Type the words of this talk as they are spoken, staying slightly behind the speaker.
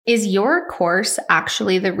Is your course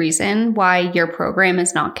actually the reason why your program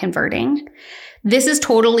is not converting? This is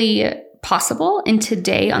totally possible. And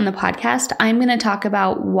today on the podcast, I'm going to talk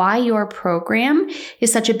about why your program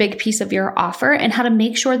is such a big piece of your offer and how to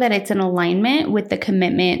make sure that it's in alignment with the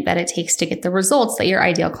commitment that it takes to get the results that your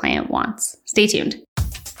ideal client wants. Stay tuned.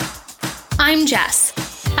 I'm Jess.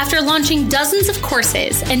 After launching dozens of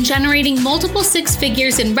courses and generating multiple six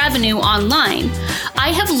figures in revenue online,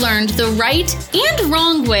 I have learned the right and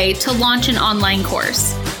wrong way to launch an online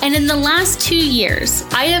course. And in the last 2 years,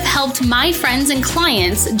 I have helped my friends and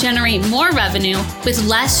clients generate more revenue with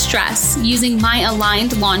less stress using my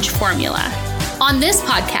aligned launch formula. On this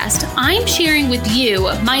podcast, I'm sharing with you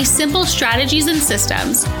my simple strategies and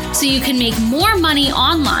systems so you can make more money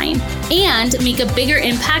online and make a bigger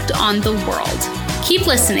impact on the world. Keep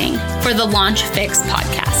listening for the Launch Fix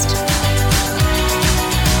podcast.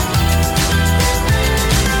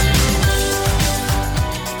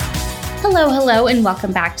 Hello, and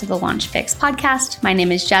welcome back to the Launch Fix podcast. My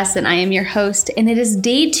name is Jess, and I am your host, and it is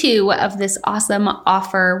day 2 of this awesome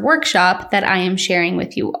offer workshop that I am sharing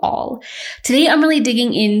with you all. Today, I'm really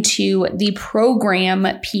digging into the program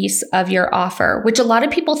piece of your offer, which a lot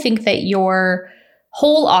of people think that your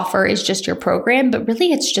whole offer is just your program, but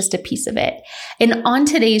really it's just a piece of it. And on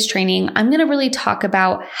today's training, I'm going to really talk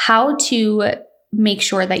about how to make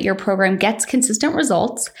sure that your program gets consistent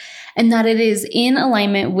results and that it is in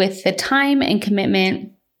alignment with the time and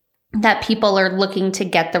commitment that people are looking to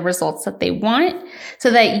get the results that they want,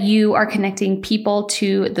 so that you are connecting people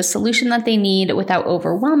to the solution that they need without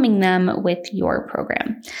overwhelming them with your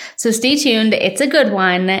program. So stay tuned. It's a good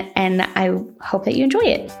one, and I hope that you enjoy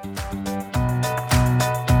it.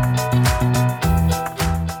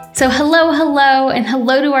 So hello, and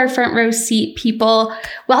hello to our front row seat people.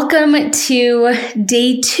 Welcome to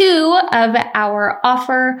day 2 of our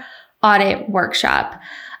offer audit workshop.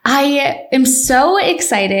 I am so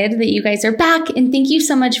excited that you guys are back, and thank you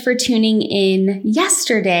so much for tuning in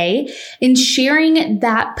yesterday and sharing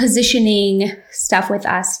that positioning stuff with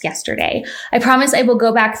us yesterday. I promise I will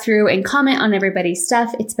go back through and comment on everybody's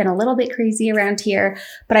stuff. It's been a little bit crazy around here,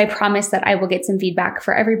 but I promise that I will get some feedback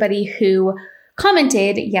for everybody who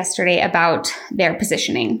commented yesterday about their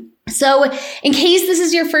positioning. So in case this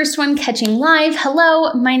is your first one catching live,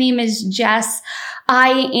 hello, my name is Jess.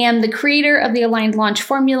 I am the creator of the Aligned Launch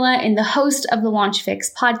Formula and the host of the Launch Fix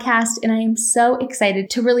podcast, and I am so excited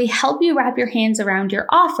to really help you wrap your hands around your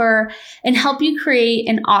offer and help you create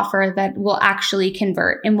an offer that will actually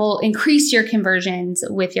convert and will increase your conversions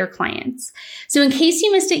with your clients. So in case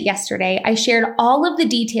you missed it yesterday, I shared all of the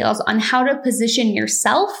details on how to position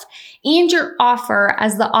yourself and your offer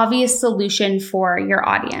as the obvious solution for your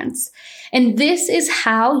audience. And this is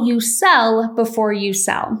how you sell before you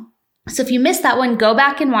sell. So if you missed that one, go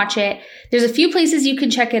back and watch it. There's a few places you can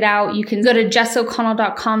check it out. You can go to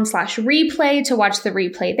jessoconnell.com/replay to watch the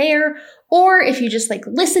replay there. Or if you just like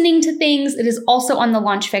listening to things, it is also on the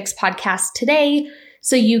Launch Fix podcast today.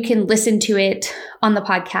 So you can listen to it on the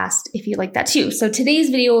podcast if you like that too. So today's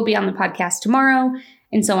video will be on the podcast tomorrow,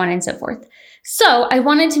 and so on and so forth. So I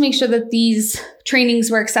wanted to make sure that these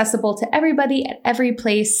trainings were accessible to everybody at every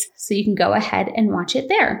place, so you can go ahead and watch it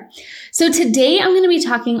there. So today I'm going to be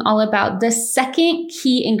talking all about the second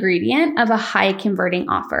key ingredient of a high converting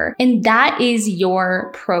offer, and that is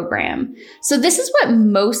your program. So this is what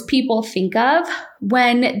most people think of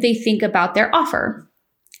when they think about their offer.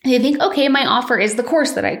 They think, okay, my offer is the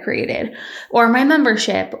course that I created or my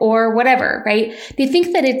membership or whatever, right? They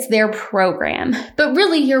think that it's their program, but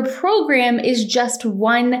really your program is just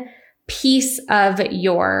one piece of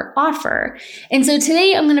your offer. And so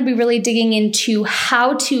today I'm going to be really digging into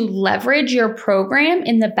how to leverage your program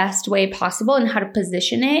in the best way possible and how to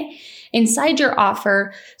position it inside your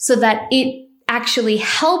offer so that it actually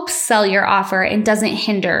helps sell your offer and doesn't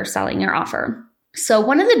hinder selling your offer. So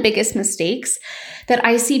one of the biggest mistakes that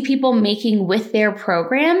I see people making with their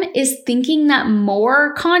program is thinking that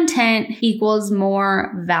more content equals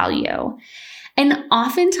more value. And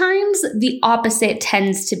oftentimes the opposite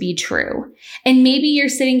tends to be true. And maybe you're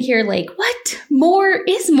sitting here like, what? More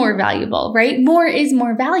is more valuable, right? More is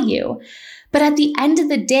more value. But at the end of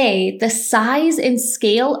the day, the size and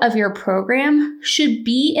scale of your program should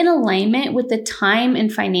be in alignment with the time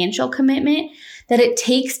and financial commitment that it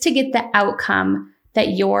takes to get the outcome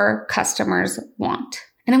that your customers want.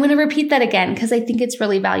 And I'm going to repeat that again because I think it's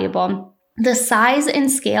really valuable. The size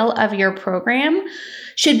and scale of your program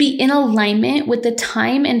should be in alignment with the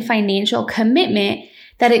time and financial commitment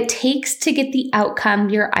that it takes to get the outcome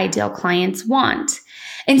your ideal clients want.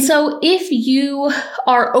 And so if you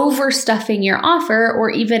are overstuffing your offer or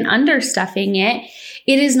even understuffing it,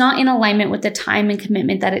 it is not in alignment with the time and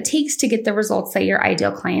commitment that it takes to get the results that your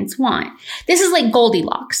ideal clients want. This is like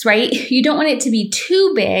Goldilocks, right? You don't want it to be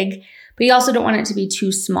too big, but you also don't want it to be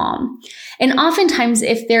too small. And oftentimes,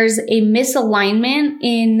 if there's a misalignment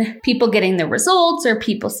in people getting the results or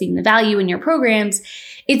people seeing the value in your programs,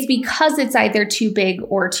 it's because it's either too big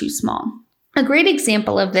or too small. A great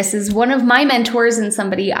example of this is one of my mentors and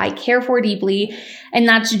somebody I care for deeply, and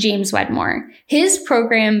that's James Wedmore. His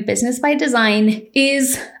program, Business by Design,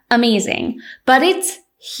 is amazing, but it's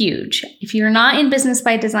huge. If you're not in Business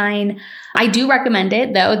by Design, I do recommend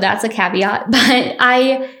it, though that's a caveat,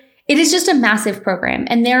 but it is just a massive program,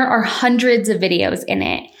 and there are hundreds of videos in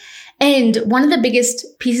it. And one of the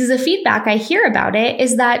biggest pieces of feedback I hear about it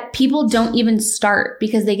is that people don't even start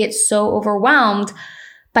because they get so overwhelmed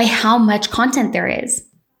by how much content there is.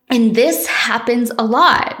 And this happens a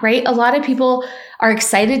lot, right? A lot of people are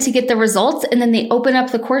excited to get the results, and then they open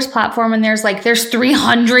up the course platform and there's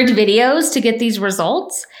 300 videos to get these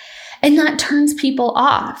results. And that turns people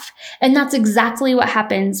off. And that's exactly what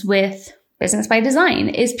happens with Business by Design,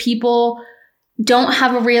 is people don't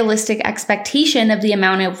have a realistic expectation of the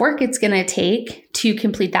amount of work it's going to take to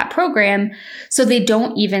complete that program, so they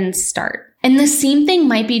don't even start. And the same thing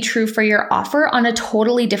might be true for your offer on a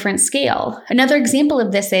totally different scale. Another example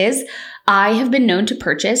of this is I have been known to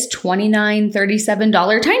purchase $29,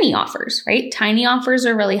 $37 tiny offers, right? Tiny offers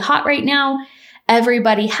are really hot right now.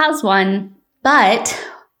 Everybody has one, but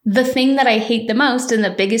the thing that I hate the most and the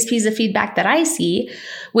biggest piece of feedback that I see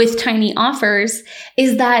with tiny offers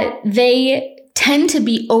is that they tend to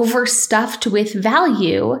be overstuffed with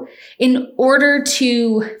value in order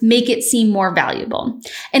to make it seem more valuable.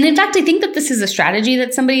 And in fact, I think that this is a strategy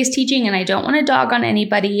that somebody is teaching, and I don't want to dog on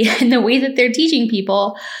anybody in the way that they're teaching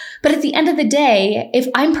people. But at the end of the day, if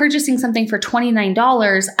I'm purchasing something for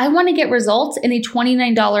 $29, I want to get results in a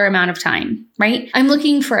 $29 amount of time, right? I'm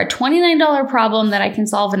looking for a $29 problem that I can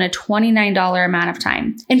solve in a $29 amount of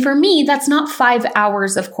time. And for me, that's not 5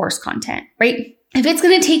 hours of course content, right? If it's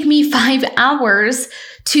going to take me 5 hours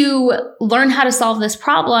to learn how to solve this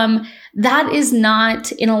problem, that is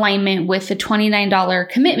not in alignment with the $29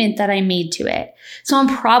 commitment that I made to it. So I'm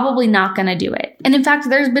probably not going to do it. And in fact,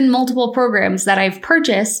 there's been multiple programs that I've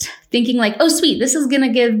purchased thinking like, oh, sweet, this is going to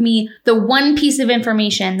give me the one piece of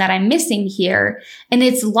information that I'm missing here. And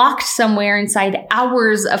it's locked somewhere inside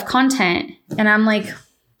hours of content. And I'm like,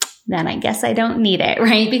 then I guess I don't need it,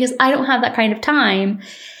 right? Because I don't have that kind of time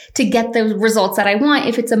to get the results that I want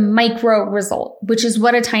if it's a micro result, which is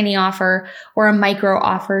what a tiny offer or a micro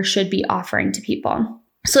offer should be offering to people.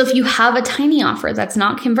 So if you have a tiny offer that's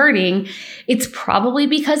not converting, it's probably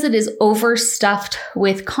because it is overstuffed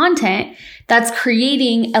with content that's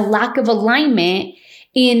creating a lack of alignment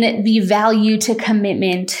in the value to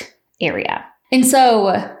commitment area. And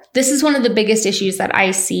so this is one of the biggest issues that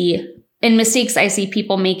I see and mistakes I see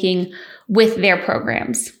people making with their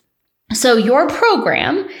programs. So your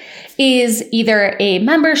program is either a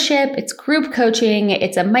membership, it's group coaching,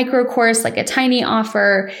 it's a micro course like a tiny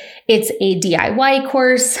offer, it's a DIY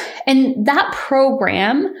course, and that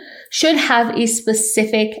program should have a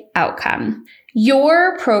specific outcome.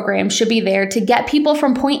 Your program should be there to get people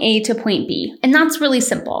from point A to point B. And that's really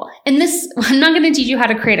simple. And this, I'm not going to teach you how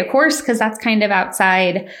to create a course because that's kind of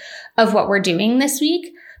outside of what we're doing this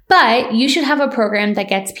week, but you should have a program that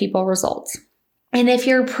gets people results. And if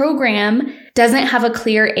your program doesn't have a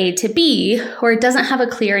clear A to B, or it doesn't have a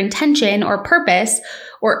clear intention or purpose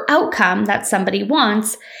or outcome that somebody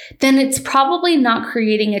wants, then it's probably not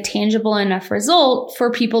creating a tangible enough result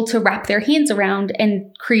for people to wrap their hands around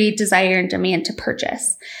and create desire and demand to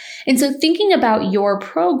purchase. And so thinking about your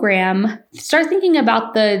program, start thinking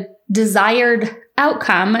about the desired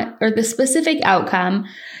outcome or the specific outcome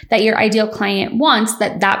that your ideal client wants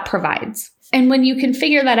that provides. And when you can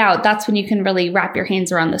figure that out, that's when you can really wrap your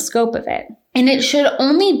hands around the scope of it. And it should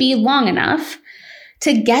only be long enough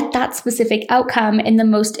to get that specific outcome in the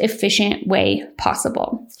most efficient way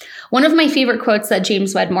possible. One of my favorite quotes that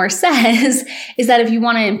James Wedmore says is that if you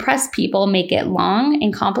want to impress people, make it long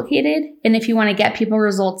and complicated. And if you want to get people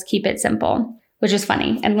results, keep it simple, which is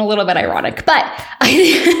funny and a little bit ironic,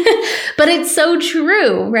 but it's so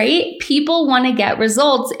true, right? People want to get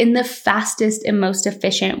results in the fastest and most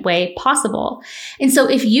efficient way possible. And so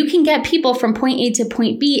if you can get people from point A to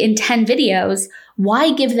point B in 10 videos,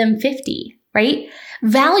 why give them 50, right?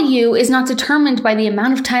 Value is not determined by the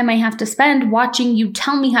amount of time I have to spend watching you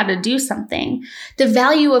tell me how to do something. The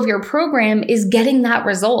value of your program is getting that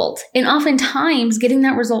result. And oftentimes getting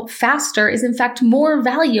that result faster is in fact more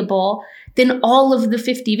valuable than all of the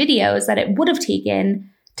 50 videos that it would have taken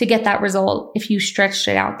to get that result if you stretched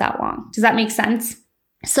it out that long. Does that make sense?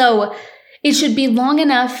 So It should be long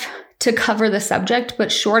enough to cover the subject,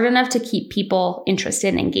 but short enough to keep people interested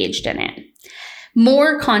and engaged in it.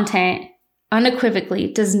 More content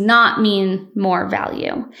unequivocally does not mean more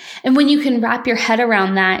value. And when you can wrap your head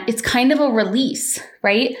around that, it's kind of a release,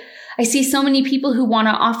 right? I see so many people who want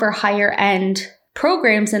to offer higher end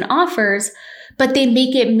programs and offers, but they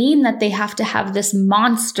make it mean that they have to have this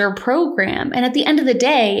monster program. And at the end of the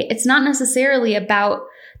day, it's not necessarily about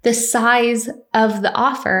the size of the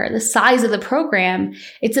offer, the size of the program.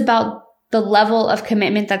 It's about the level of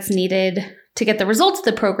commitment that's needed to get the results of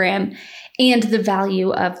the program and the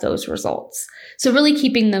value of those results. So really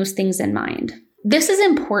keeping those things in mind. This is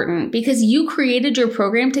important because you created your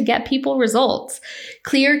program to get people results.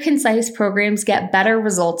 Clear, concise programs get better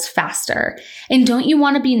results faster. And don't you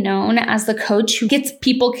want to be known as the coach who gets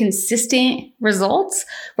people consistent results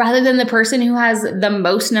rather than the person who has the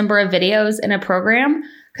most number of videos in a program?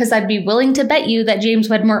 Because I'd be willing to bet you that James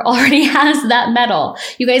Wedmore already has that medal.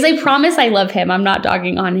 You guys, I promise I love him. I'm not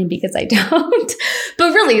dogging on him because I don't.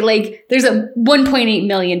 But really, like, there's a 1.8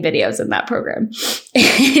 million videos in that program.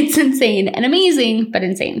 It's insane and amazing, but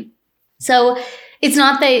insane. So it's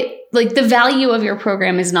not that, like, the value of your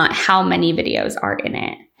program is not how many videos are in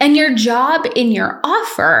it. And your job in your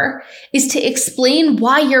offer is to explain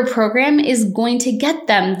why your program is going to get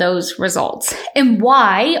them those results and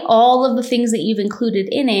why all of the things that you've included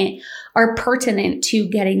in it are pertinent to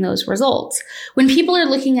getting those results. When people are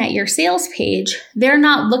looking at your sales page, they're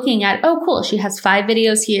not looking at, oh, cool, she has 5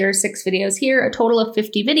 videos here, 6 videos here, a total of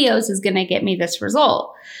 50 videos is going to get me this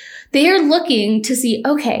result. They're looking to see,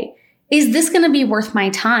 okay, is this going to be worth my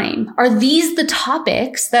time? Are these the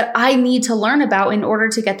topics that I need to learn about in order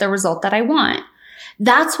to get the result that I want?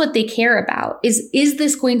 That's what they care about is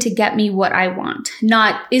this going to get me what I want?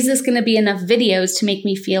 Not, is this going to be enough videos to make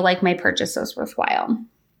me feel like my purchase is worthwhile?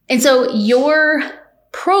 And so your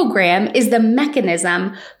program is the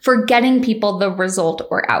mechanism for getting people the result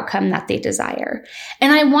or outcome that they desire.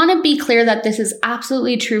 And I want to be clear that this is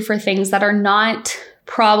absolutely true for things that are not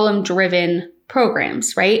problem-driven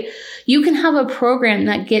programs, right? You can have a program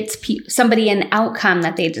that gets somebody an outcome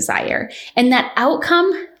that they desire. And that outcome,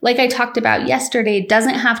 like I talked about yesterday,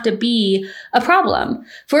 doesn't have to be a problem.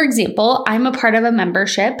 For example, I'm a part of a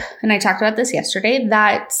membership, and I talked about this yesterday,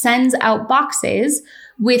 that sends out boxes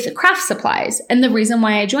with craft supplies. And the reason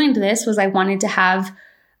why I joined this was I wanted to have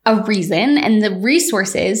a reason and the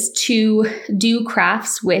resources to do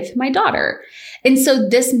crafts with my daughter. And so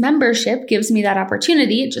this membership gives me that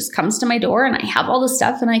opportunity. It just comes to my door and I have all the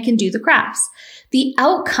stuff and I can do the crafts. The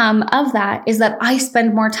outcome of that is that I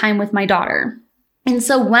spend more time with my daughter. And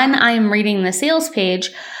so when I'm reading the sales page,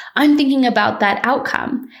 I'm thinking about that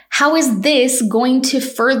outcome. How is this going to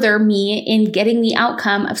further me in getting the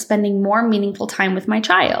outcome of spending more meaningful time with my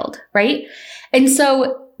child, right? And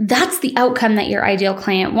so that's the outcome that your ideal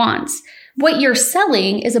client wants. What you're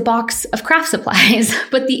selling is a box of craft supplies,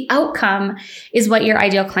 but the outcome is what your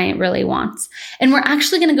ideal client really wants. And we're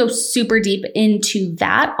actually going to go super deep into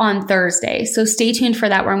that on Thursday. So stay tuned for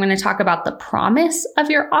that, where I'm going to talk about the promise of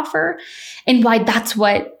your offer and why that's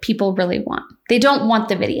what people really want. They don't want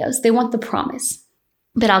the videos. They want the promise.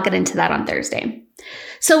 But I'll get into that on Thursday.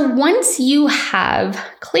 So once you have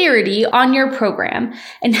clarity on your program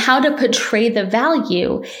and how to portray the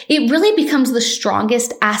value, it really becomes the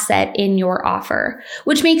strongest asset in your offer,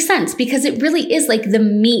 which makes sense because it really is like the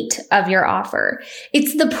meat of your offer.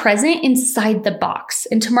 It's the present inside the box.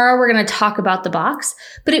 And tomorrow we're going to talk about the box,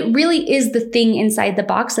 but it really is the thing inside the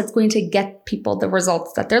box that's going to get people the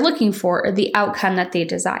results that they're looking for or the outcome that they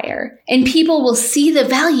desire. And people will see the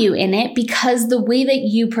value in it because the way that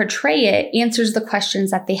you portray it answers the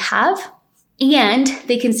questions that they have, and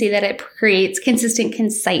they can see that it creates consistent,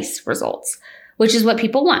 concise results, which is what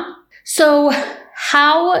people want. So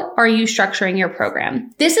how are you structuring your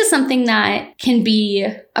program? This is something that can be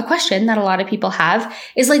a question that a lot of people have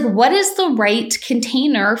is like, what is the right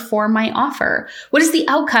container for my offer? What is the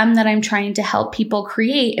outcome that I'm trying to help people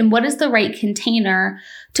create? And what is the right container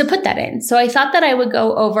to put that in? So I thought that I would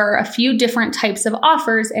go over a few different types of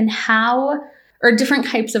offers and or different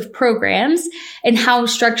types of programs and how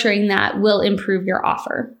structuring that will improve your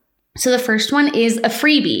offer. So the first one is a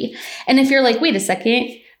freebie. And if you're like, wait a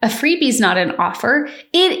second, a freebie is not an offer.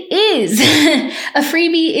 It is. A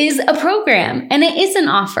freebie is a program and it is an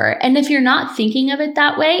offer. And if you're not thinking of it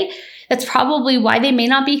that way, that's probably why they may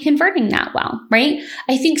not be converting that well, right?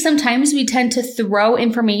 I think sometimes we tend to throw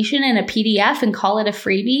information in a PDF and call it a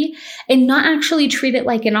freebie and not actually treat it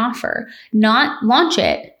like an offer, not launch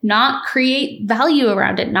it, not create value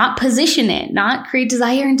around it, not position it, not create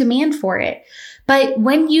desire and demand for it. But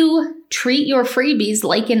when you treat your freebies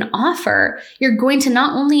like an offer, you're going to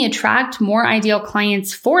not only attract more ideal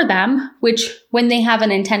clients for them, which when they have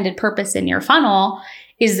an intended purpose in your funnel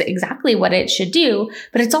is exactly what it should do,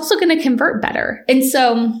 but it's also going to convert better. And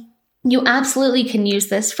so you absolutely can use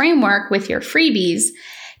this framework with your freebies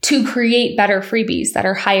to create better freebies that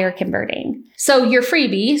are higher converting. So your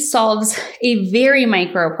freebie solves a very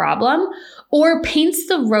micro problem or paints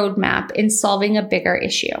the roadmap in solving a bigger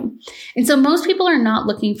issue. And so most people are not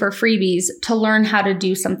looking for freebies to learn how to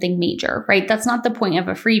do something major, right? That's not the point of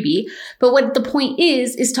a freebie. But what the point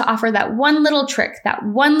is to offer that one little trick, that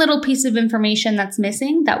one little piece of information that's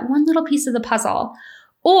missing, that one little piece of the puzzle,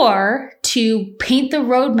 or to paint the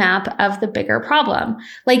roadmap of the bigger problem.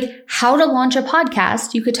 Like how to launch a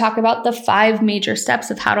podcast, you could talk about the 5 major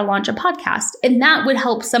steps of how to launch a podcast. And that would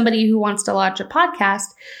help somebody who wants to launch a podcast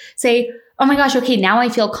say, oh my gosh, okay, now I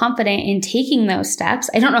feel confident in taking those steps.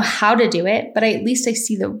 I don't know how to do it, but at least I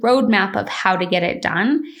see the roadmap of how to get it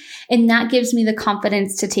done. And that gives me the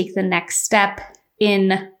confidence to take the next step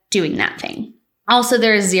in doing that thing. Also,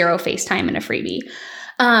 there is 0 face time in a freebie.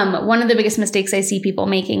 One of the biggest mistakes I see people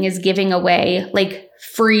making is giving away like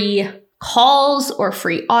free calls or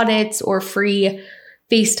free audits or free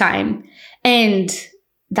FaceTime. And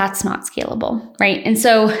that's not scalable, right? And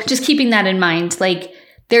so just keeping that in mind, like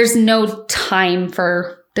there's no FaceTime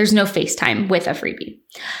with a freebie.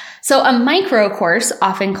 So a micro course,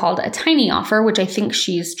 often called a tiny offer, which I think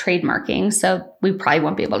she's trademarking, so we probably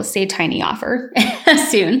won't be able to say tiny offer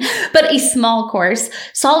soon, but a small course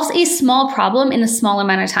solves a small problem in a small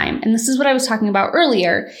amount of time. And this is what I was talking about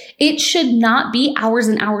earlier. It should not be hours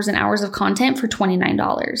and hours and hours of content for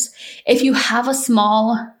 $29. If you have a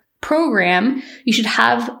small program, you should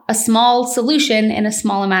have a small solution in a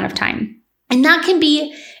small amount of time. And that can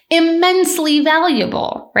be immensely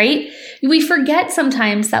valuable, right? We forget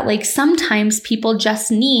sometimes that sometimes people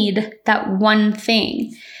just need that one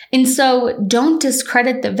thing. And so don't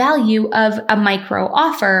discredit the value of a micro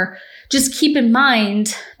offer. Just keep in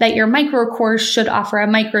mind that your micro course should offer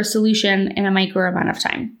a micro solution in a micro amount of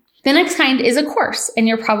time. The next kind is a course, and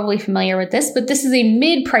you're probably familiar with this, but this is a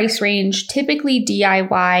mid-price range, typically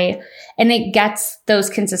DIY, and it gets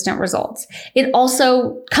those consistent results. It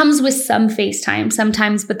also comes with some FaceTime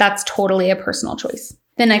sometimes, but that's totally a personal choice.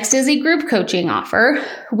 The next is a group coaching offer,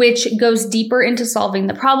 which goes deeper into solving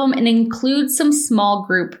the problem and includes some small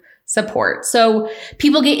group support. So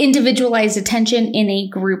people get individualized attention in a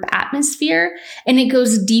group atmosphere, and it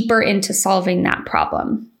goes deeper into solving that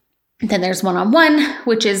problem. Then there's one-on-one,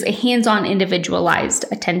 which is a hands-on individualized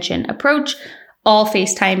attention approach, all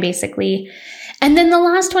FaceTime basically. And then the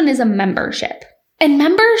last one is a membership. And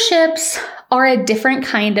memberships are a different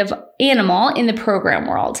kind of animal in the program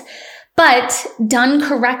world, but done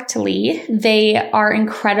correctly, they are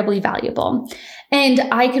incredibly valuable. And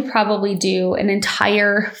I could probably do an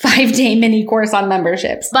entire 5-day mini course on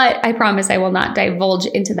memberships, but I promise I will not divulge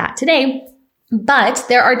into that today. But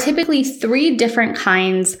there are typically 3 different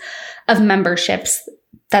kinds of memberships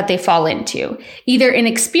that they fall into. Either an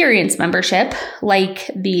experience membership, like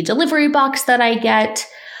the delivery box that I get,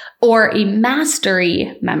 or a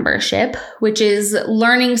mastery membership, which is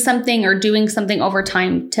learning something or doing something over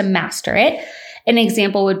time to master it. An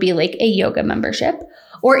example would be like a yoga membership,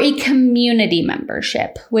 or a community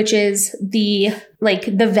membership, which is the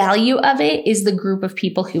value of it is the group of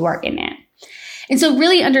people who are in it. And so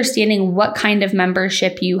really understanding what kind of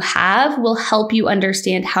membership you have will help you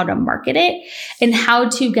understand how to market it and how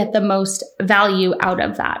to get the most value out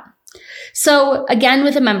of that. So again,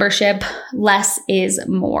 with a membership, less is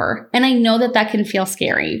more. And I know that can feel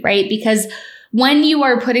scary, right? Because when you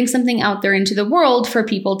are putting something out there into the world for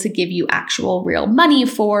people to give you actual real money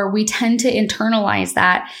for, we tend to internalize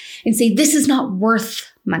that and say, this is not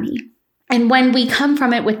worth money. And when we come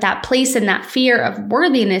from it with that place and that fear of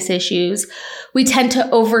worthiness issues, we tend to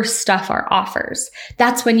overstuff our offers.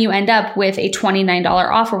 That's when you end up with a $29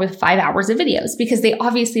 offer with 5 hours of videos, because they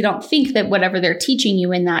obviously don't think that whatever they're teaching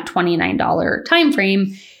you in that $29 time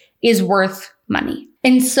frame is worth money.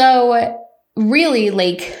 And so really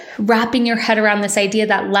wrapping your head around this idea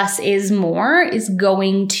that less is more is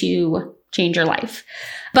going to change your life.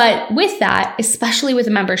 But with that, especially with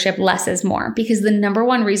a membership, less is more, because the number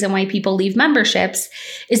one reason why people leave memberships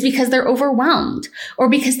is because they're overwhelmed or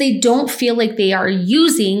because they don't feel like they are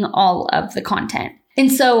using all of the content. And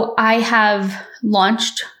so I have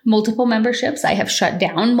launched multiple memberships. I have shut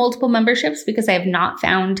down multiple memberships because I have not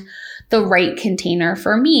found the right container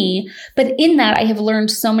for me. But in that, I have learned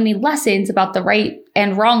so many lessons about the right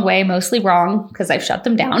and wrong way, mostly wrong because I've shut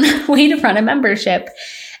them down, way to run a membership.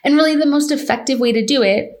 And really the most effective way to do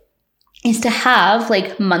it is to have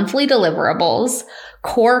like monthly deliverables,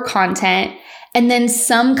 core content, and then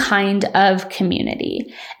some kind of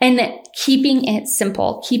community, and keeping it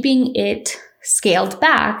simple, keeping it scaled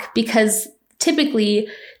back, because typically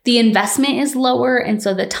the investment is lower. And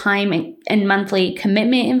so the time and monthly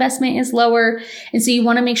commitment investment is lower. And so you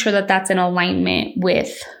want to make sure that that's in alignment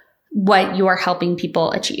with what you are helping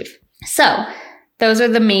people achieve. So those are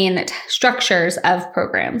the main structures of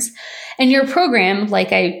programs. And your program,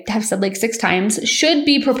 like I have said like 6 times, should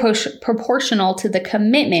be proportional to the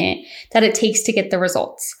commitment that it takes to get the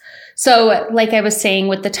results. So like I was saying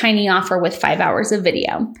with the tiny offer with 5 hours of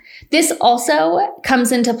video, this also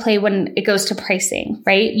comes into play when it goes to pricing,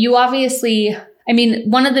 right? You obviously,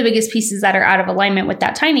 one of the biggest pieces that are out of alignment with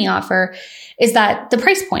that tiny offer is that the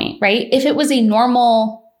price point, right? If it was a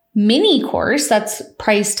normal mini course that's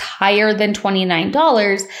priced higher than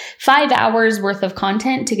 $29, 5 hours worth of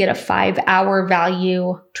content to get a 5-hour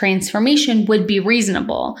value transformation would be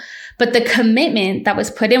reasonable. But the commitment that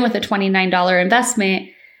was put in with a $29 investment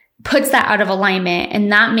puts that out of alignment.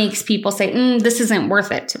 And that makes people say, this isn't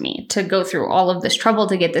worth it to me to go through all of this trouble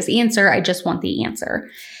to get this answer. I just want the answer.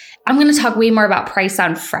 I'm going to talk way more about price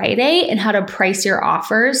on Friday and how to price your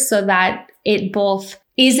offers so that it both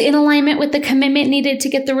is in alignment with the commitment needed to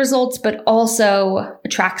get the results, but also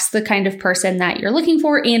attracts the kind of person that you're looking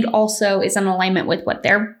for and also is in alignment with what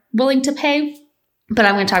they're willing to pay. But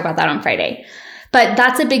I'm going to talk about that on Friday. But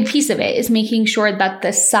that's a big piece of it, is making sure that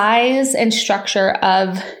the size and structure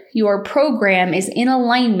of your program is in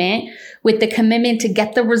alignment with the commitment to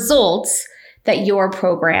get the results that your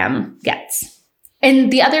program gets.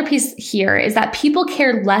 And the other piece here is that people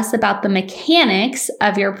care less about the mechanics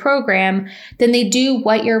of your program than they do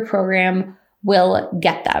what your program will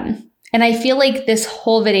get them. And I feel like this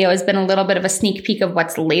whole video has been a little bit of a sneak peek of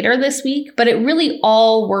what's later this week, but it really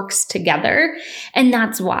all works together. And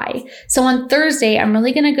that's why. So on Thursday, I'm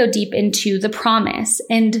really going to go deep into the promise.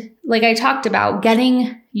 And like I talked about,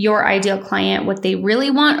 getting your ideal client what they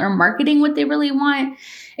really want, or marketing what they really want,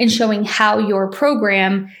 and showing how your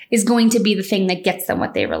program is going to be the thing that gets them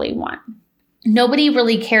what they really want. Nobody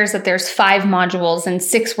really cares that there's 5 modules and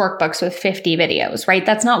 6 workbooks with 50 videos, right?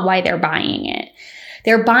 That's not why they're buying it.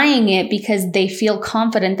 They're buying it because they feel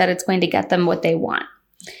confident that it's going to get them what they want.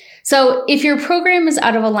 So if your program is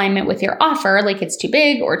out of alignment with your offer, like it's too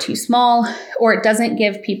big or too small, or it doesn't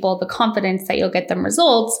give people the confidence that you'll get them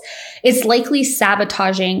results, it's likely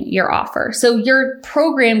sabotaging your offer. So your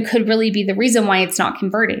program could really be the reason why it's not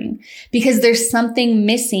converting, because there's something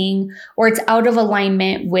missing or it's out of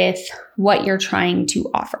alignment with what you're trying to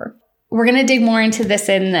offer. We're going to dig more into this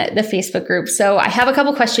in the Facebook group. So I have a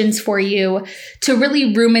couple questions for you to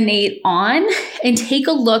really ruminate on and take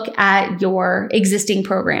a look at your existing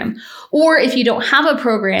program. Or if you don't have a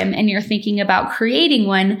program and you're thinking about creating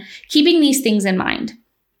one, keeping these things in mind.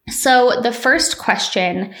 So the first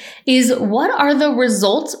question is, what are the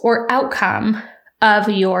results or outcome of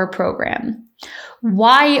your program?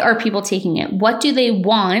 Why are people taking it? What do they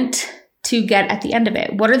want to get at the end of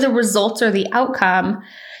it? What are the results or the outcome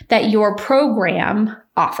that your program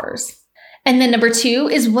offers? And then number 2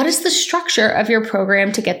 is, what is the structure of your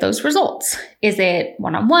program to get those results? Is it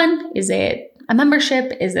one-on-one? Is it a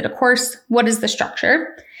membership? Is it a course? What is the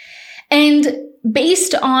structure? And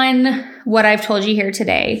based on what I've told you here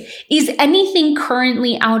today, is anything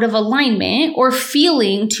currently out of alignment or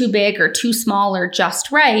feeling too big or too small or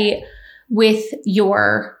just right with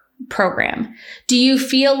your program? Do you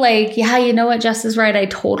feel like, yeah, you know what, Jess is right, I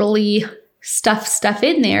totally stuff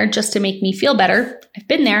in there just to make me feel better? I've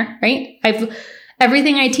been there, right?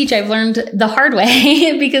 Everything I teach, I've learned the hard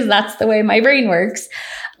way because that's the way my brain works.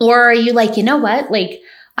 Or are you like, you know what, like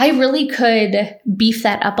I really could beef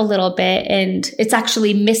that up a little bit, and it's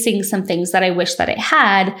actually missing some things that I wish that it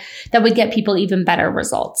had that would get people even better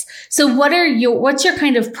results. So what's your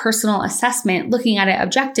kind of personal assessment, looking at it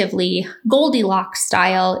objectively, Goldilocks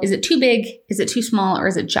style? Is it too big? Is it too small? Or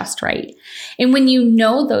is it just right? And when you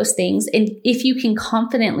know those things, and if you can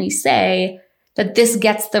confidently say that this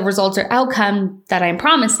gets the results or outcome that I'm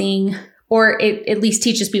promising, or it at least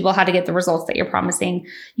teaches people how to get the results that you're promising.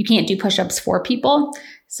 You can't do push-ups for people.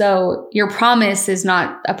 So your promise is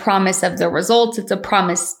not a promise of the results. It's a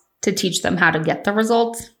promise to teach them how to get the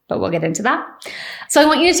results, but we'll get into that. So I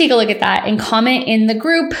want you to take a look at that and comment in the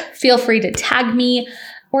group. Feel free to tag me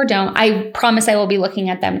or don't. I promise I will be looking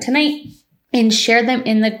at them tonight, and share them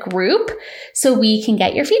in the group so we can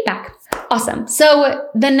get your feedback. Awesome. So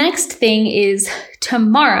the next thing is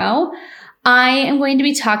tomorrow, I am going to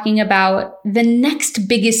be talking about the next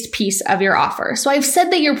biggest piece of your offer. So I've said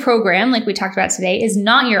that your program, like we talked about today, is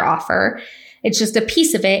not your offer. It's just a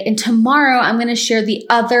piece of it. And tomorrow I'm going to share the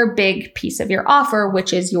other big piece of your offer,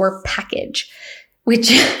 which is your package,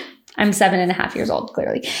 which I'm 7.5 years old,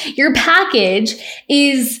 clearly. Your package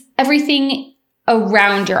is everything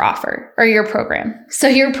around your offer or your program. So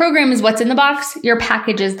your program is what's in the box. Your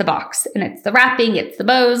package is the box, and it's the wrapping, it's the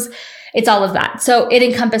bows. It's all of that. So it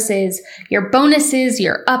encompasses your bonuses,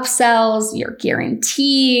 your upsells, your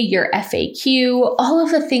guarantee, your FAQ, all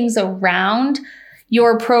of the things around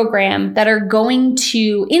your program that are going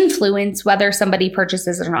to influence whether somebody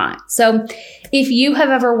purchases or not. So if you have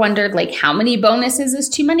ever wondered, like, how many bonuses is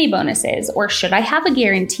too many bonuses? Or should I have a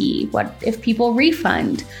guarantee? What if people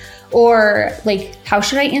refund? Or like, how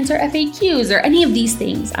should I answer FAQs or any of these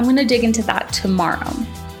things? I'm going to dig into that tomorrow.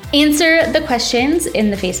 Answer the questions in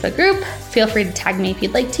the Facebook group. Feel free to tag me if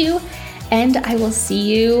you'd like to. And I will see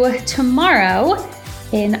you tomorrow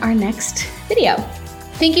in our next video.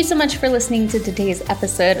 Thank you so much for listening to today's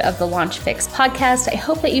episode of the Launch Fix podcast. I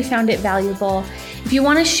hope that you found it valuable. If you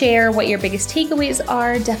want to share what your biggest takeaways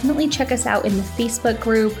are, definitely check us out in the Facebook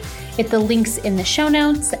group. The link's in the show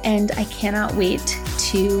notes, and I cannot wait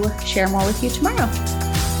to share more with you tomorrow.